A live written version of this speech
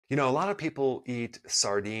You know, a lot of people eat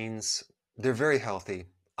sardines. They're very healthy.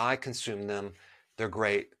 I consume them. They're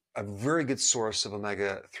great, a very good source of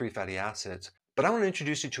omega-3 fatty acids. But I want to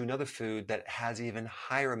introduce you to another food that has even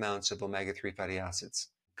higher amounts of omega-3 fatty acids,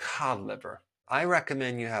 cod liver. I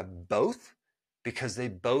recommend you have both because they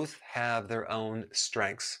both have their own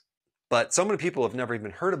strengths. But so many people have never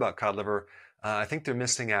even heard about cod liver. I think they're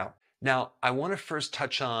missing out. Now, I want to first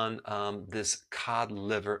touch on this cod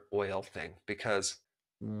liver oil thing because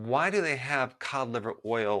why do they have cod liver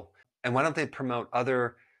oil and why don't they promote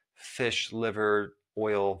other fish liver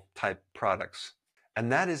oil type products?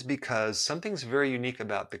 And that is because something's very unique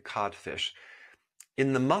about the codfish.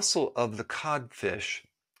 In the muscle of the codfish,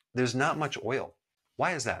 there's not much oil.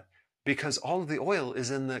 Why is that? Because all of the oil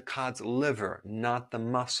is in the cod's liver, not the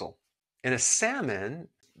muscle. In a salmon,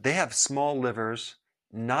 they have small livers,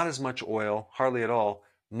 not as much oil, hardly at all.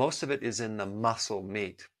 Most of it is in the muscle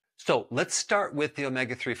meat. So let's start with the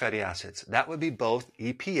omega-3 fatty acids. That would be both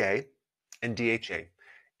EPA and DHA.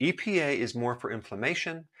 EPA is more for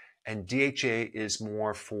inflammation and DHA is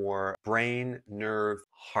more for brain, nerve,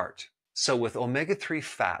 heart. So with omega-3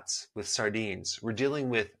 fats, with sardines, we're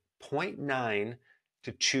dealing with 0.9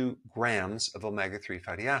 to 2 grams of omega-3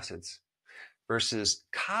 fatty acids. Versus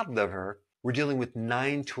cod liver, we're dealing with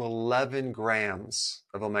 9 to 11 grams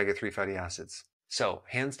of omega-3 fatty acids. So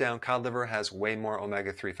hands down, cod liver has way more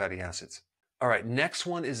omega-3 fatty acids. All right, next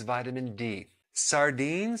one is vitamin D.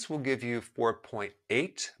 Sardines will give you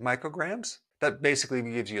 4.8 micrograms. That basically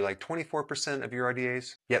gives you like 24% of your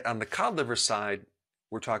RDAs. Yet on the cod liver side,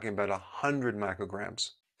 we're talking about 100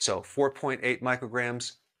 micrograms. So 4.8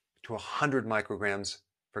 micrograms to 100 micrograms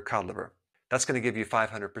for cod liver. That's going to give you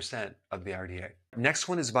 500% of the RDA. Next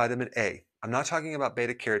one is vitamin A. I'm not talking about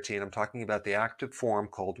beta carotene. I'm talking about the active form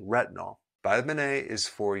called retinol. Vitamin A is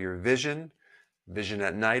for your vision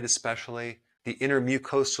at night especially, the inner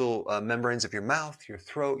mucosal membranes of your mouth, your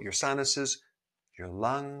throat, your sinuses, your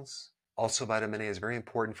lungs. Also, vitamin A is very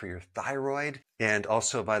important for your thyroid, and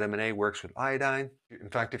also vitamin A works with iodine. In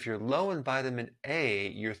fact, if you're low in vitamin A,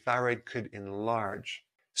 your thyroid could enlarge.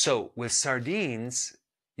 So with sardines,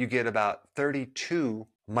 you get about 32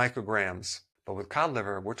 micrograms. But with cod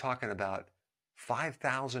liver, we're talking about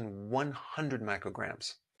 5,100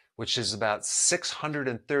 micrograms, which is about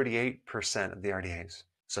 638% of the RDAs.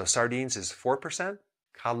 So sardines is 4%,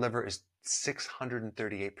 cod liver is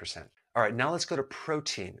 638%. All right, now let's go to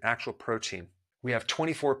protein, actual protein. We have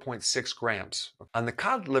 24.6 grams. On the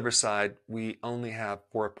cod liver side, we only have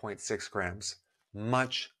 4.6 grams,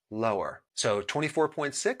 much lower. So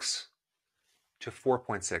 24.6 to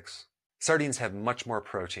 4.6. Sardines have much more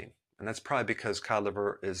protein, and that's probably because cod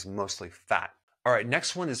liver is mostly fat. All right,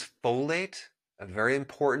 next one is folate, a very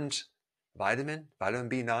important vitamin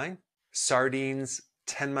B9. Sardines,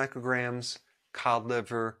 10 micrograms, cod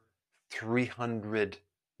liver, 300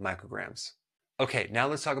 micrograms. Okay, now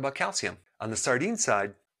let's talk about calcium. On the sardine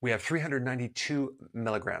side, we have 392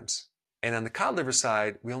 milligrams. And on the cod liver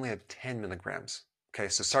side, we only have 10 milligrams. Okay,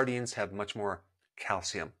 so sardines have much more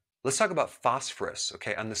calcium. Let's talk about phosphorus.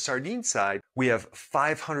 Okay, on the sardine side, we have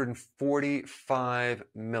 545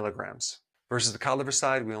 milligrams. Versus the cod liver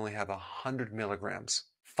side, we only have 100 milligrams.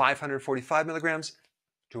 545 milligrams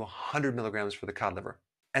to 100 milligrams for the cod liver.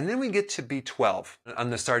 And then we get to B12. On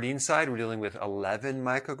the sardine side, we're dealing with 11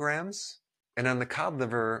 micrograms. And on the cod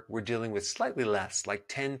liver, we're dealing with slightly less, like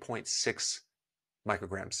 10.6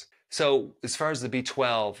 micrograms. So as far as the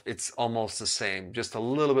B12, it's almost the same, just a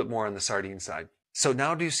little bit more on the sardine side. So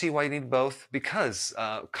now do you see why you need both? Because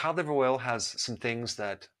cod liver oil has some things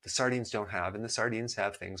that the sardines don't have, and the sardines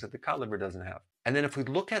have things that the cod liver doesn't have. And then if we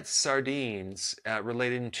look at sardines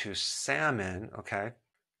relating to salmon, okay,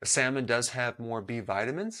 the salmon does have more B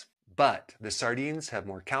vitamins, but the sardines have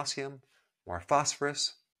more calcium, more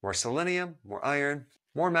phosphorus, more selenium, more iron,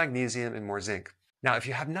 more magnesium, and more zinc. Now, if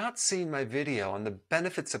you have not seen my video on the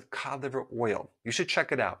benefits of cod liver oil, you should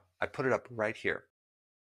check it out. I put it up right here.